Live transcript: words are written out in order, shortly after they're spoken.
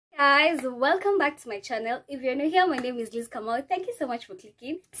Guys, welcome back to my channel. If you're new here, my name is Liz Kamal. Thank you so much for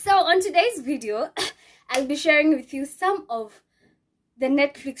clicking. So on today's video, I'll be sharing with you some of the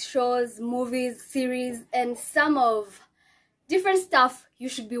Netflix shows, movies, series, and some of different stuff you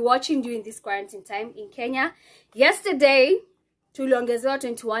should be watching during this quarantine time in Kenya. Yesterday, tuliongezewa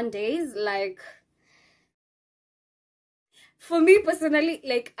 21 days. Like, for me personally,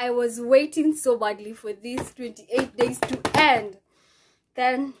 like, I was waiting so badly for these 28 days to end.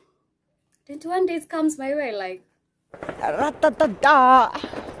 Then 21 days comes my way, like, Ratatata.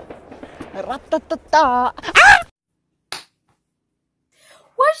 Ratatata. Ah!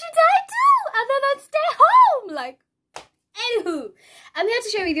 What should I do other than stay home? Like, anywho, I'm here to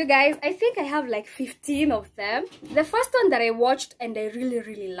share with you guys. I think I have like 15 of them. The first one that I watched and I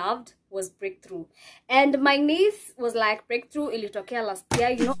really loved was Breakthrough. And my niece was like, Breakthrough ilitokea last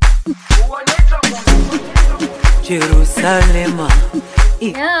year, you know. Jerusalem.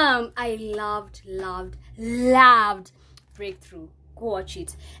 I loved Breakthrough. Go watch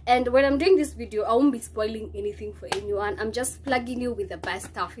it. And when I'm doing this video, I won't be spoiling anything for anyone. I'm just plugging you with the best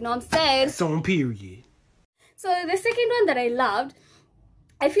stuff, you know what I'm saying? It's on period. So the second one that I loved,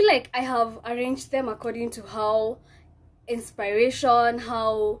 I feel like I have arranged them according to how inspiration,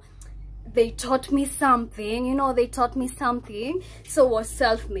 how they taught me something, you know, they taught me something. So was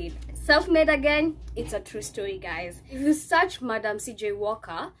Self-Made. Self-Made, again, it's a true story, guys. If you search Madam CJ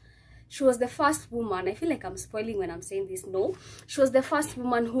Walker, she was the first woman, I feel like I'm spoiling when I'm saying this, no, she was the first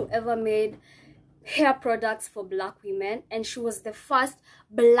woman who ever made hair products for black women, and she was the first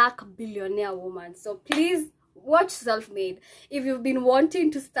black billionaire woman. So please watch Self-Made. If you've been wanting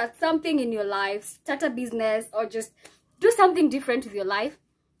to start something in your life, start a business, or just do something different with your life,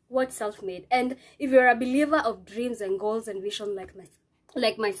 watch Self-Made. And if you're a believer of dreams and goals and vision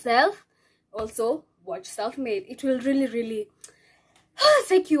like myself, also watch Self-Made. It will really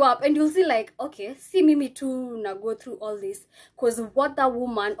take you up, and you'll see like, okay, see me too now go through all this, because what that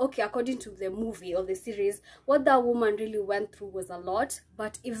woman, okay, according to the movie or the series, what that woman really went through was a lot,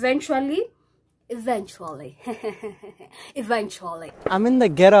 but eventually I'm in the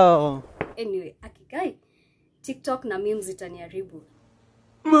ghetto. Anyway, akigai TikTok na memes itaniaribu.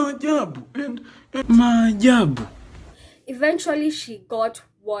 Maajabu and maajabu. Eventually she got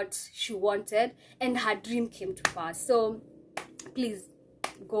what she wanted and her dream came to pass. So please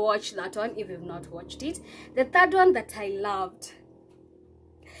go watch that one if you've not watched it. The third one that I loved,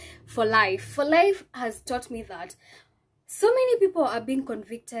 For Life has taught me that so many people are being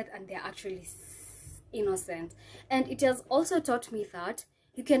convicted and they're actually innocent. And it has also taught me that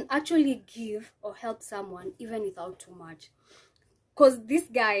you can actually give or help someone even without too much. Because this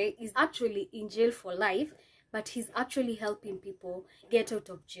guy is actually in jail for life, but he's actually helping people get out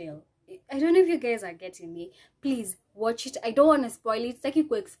of jail. I don't know if you guys are getting me. Please watch it. I don't want to spoil it. It's like you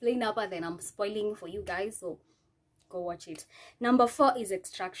could explain up, then I'm spoiling for you guys. So go watch it. Number 4 is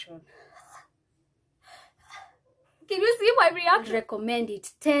Extraction. Can you see my reaction? I recommend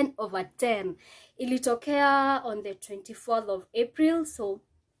it. 10 over 10. Ilitokea on the 24th of April. So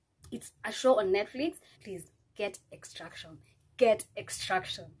it's a show on Netflix. Please get Extraction. Get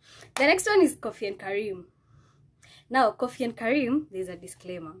Extraction. The next one is Coffee and Kareem. Now, Coffee and Kareem, there's a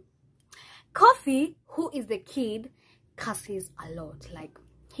disclaimer. Coffee, who is the kid, curses a lot. Like,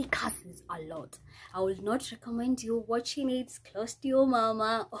 he curses a lot. I will not recommend you watching it close to your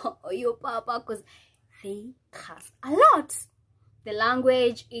mama or your papa, because they curse a lot. The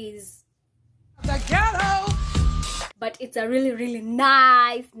language is The ghetto. but it's a really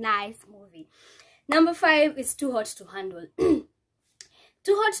nice movie. Number 5 is Too Hot to Handle. Too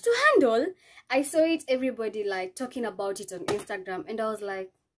Hot to Handle, I saw it, everybody like talking about it on Instagram, and I was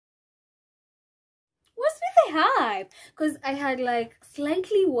like, what's with the hype? Because I had like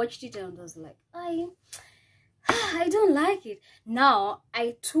slightly watched it and I was like, I don't like it. Now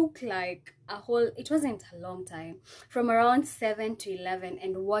I took like a whole, it wasn't a long time, from around 7 to 11,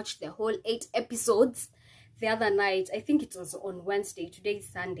 and watched the whole 8 episodes the other night. I think it was on Wednesday, today is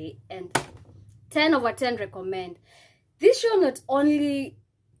Sunday, and 10 over 10 recommend. This show not only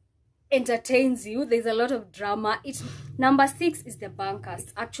entertains you, there's a lot of drama. Number 6 is The Banker.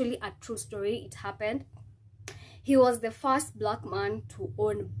 It's actually a true story. It happened. He was the first black man to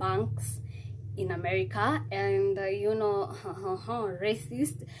own banks in America, and you know,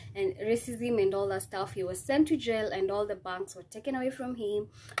 racist and racism and all that stuff. He was sent to jail and all the banks were taken away from him.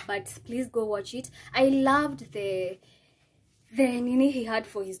 But please go watch it. I loved the nini he had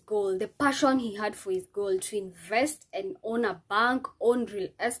for his goal, the passion he had for his goal to invest and own a bank, own real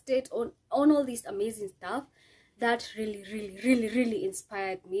estate, own all this amazing stuff. That really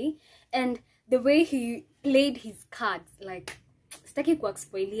inspired me. And the way he played his cards, like, sitaki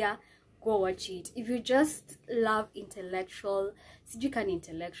kuexpoilia, go watch it. If you just love intellectual, sijui kan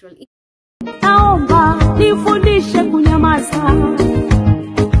intellectual, naomba nifundishe kunyamaza.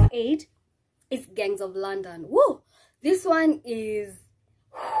 8 is Gangs of London. Woo! This one is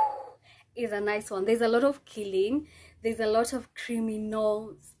a nice one. There's a lot of killing, there's a lot of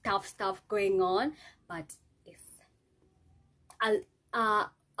criminal stuff going on, but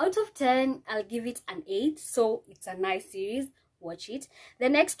out of 10 I'll give it an 8. So it's a nice series, watch it. The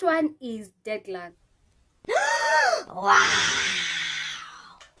next one is Deadland. Wow,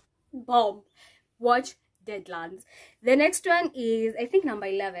 bomb, watch Deadlands. The next one is, I think number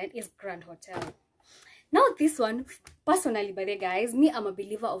 11 is Grand Hotel. Now this one, personally, by the guys, me, I'm a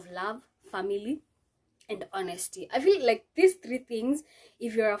believer of love, family, and honesty. I feel like these 3 things,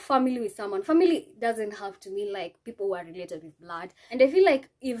 if you're a family with someone, family doesn't have to mean like people who are related with blood. And I feel like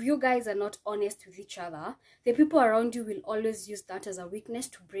if you guys are not honest with each other, the people around you will always use that as a weakness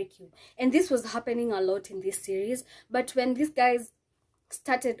to break you. And this was happening a lot in this series. But when these guys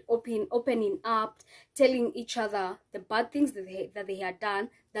started opening up, telling each other the bad things that they had done,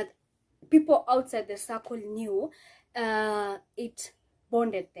 that people outside the circle knew, it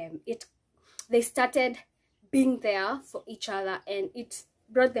bonded them. They started being there for each other, and it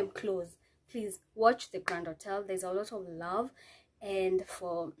brought them close. Please watch the Grand Hotel. There's a lot of love, and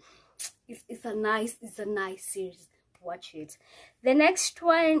it's a nice series. Watch it. The next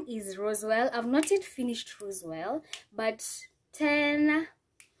one is Roswell. I've not yet finished Roswell, but 10,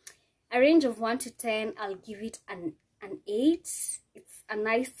 a range of 1 to 10, I'll give it an 8. It's a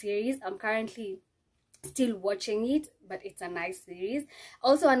nice series. I'm currently still watching it, but it's a nice series.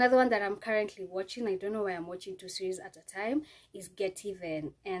 Also, another one that I'm currently watching, I don't know why I'm watching 2 series at a time, is Get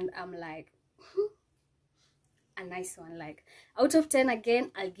Even, and I'm like, a nice one. Like, out of 10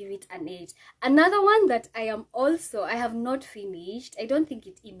 again, I'll give it an 8. Another one that I have not finished, I don't think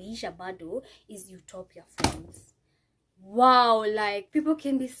it imeisha bado, is Utopia Friends. Wow, like, people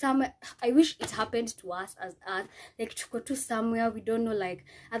can be somewhere. I wish it happened to us as us, like, to go to somewhere, we don't know, like,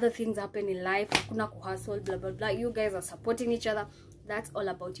 other things happen in life, hakuna kuhustle, blah blah blah, you guys are supporting each other. That's all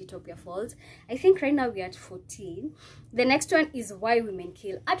about Utopia Falls. I think right now we're at 14. The next one is Why Women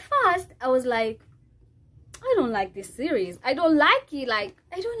Kill. At first I was like, I don't like this series, I don't like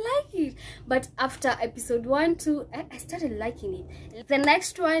it, but after episode 1, 2, I started liking it. The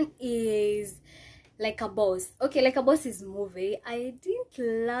next one is Like a Boss. Okay, Like a Boss is movie. I didn't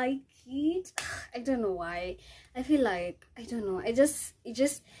like it. I don't know why. I feel like, I don't know, it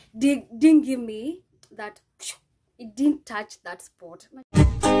just didn't give me that, it didn't touch that spot.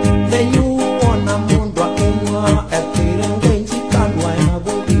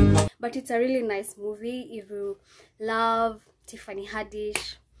 But it's a really nice movie if you love Tiffany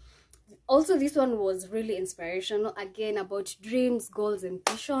Haddish. Also, this one was really inspirational, again, about dreams, goals, and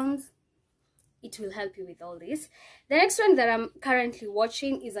visions. It will help you with all this. The next one that I'm currently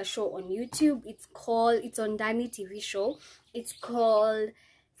watching is a show on YouTube. It's on Danny TV show. It's called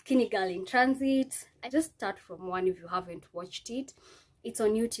Skinny Girl in Transit. I just start from 1 if you haven't watched it. It's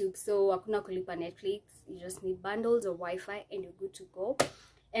on YouTube, so hakuna kulipa Netflix. You just need bundles or Wi-Fi and you're good to go.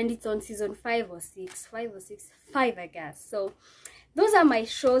 And it's on season 5 or 6. 5 I guess. So those are my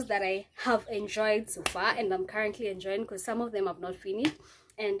shows that I have enjoyed so far, and I'm currently enjoying, because some of them I've not finished,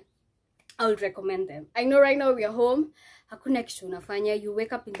 and I would recommend them. I know right now we are home, hakuna kitu unafanya. You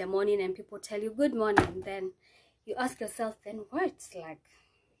wake up in the morning and people tell you good morning, and then you ask yourself, then what's like?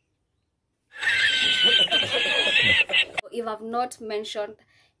 If I've not mentioned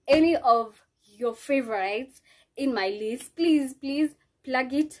any of your favorites in my list, please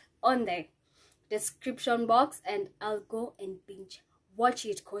plug it on the description box and I'll go and binge watch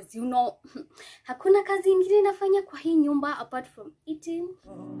it, because you know hakuna kazi ingine nafanya kwa hii nyumba apart from eating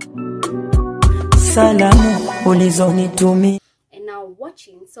salamu ulizonitumi and now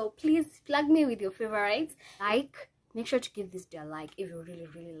watching. So please plug me with your favorites. Make sure to give this video a like if you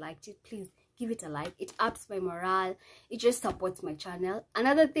really liked it. Please give it a like. It ups my morale, it just supports my channel.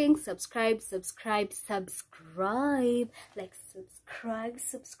 Another thing, subscribe, like,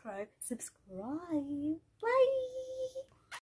 subscribe. Bye.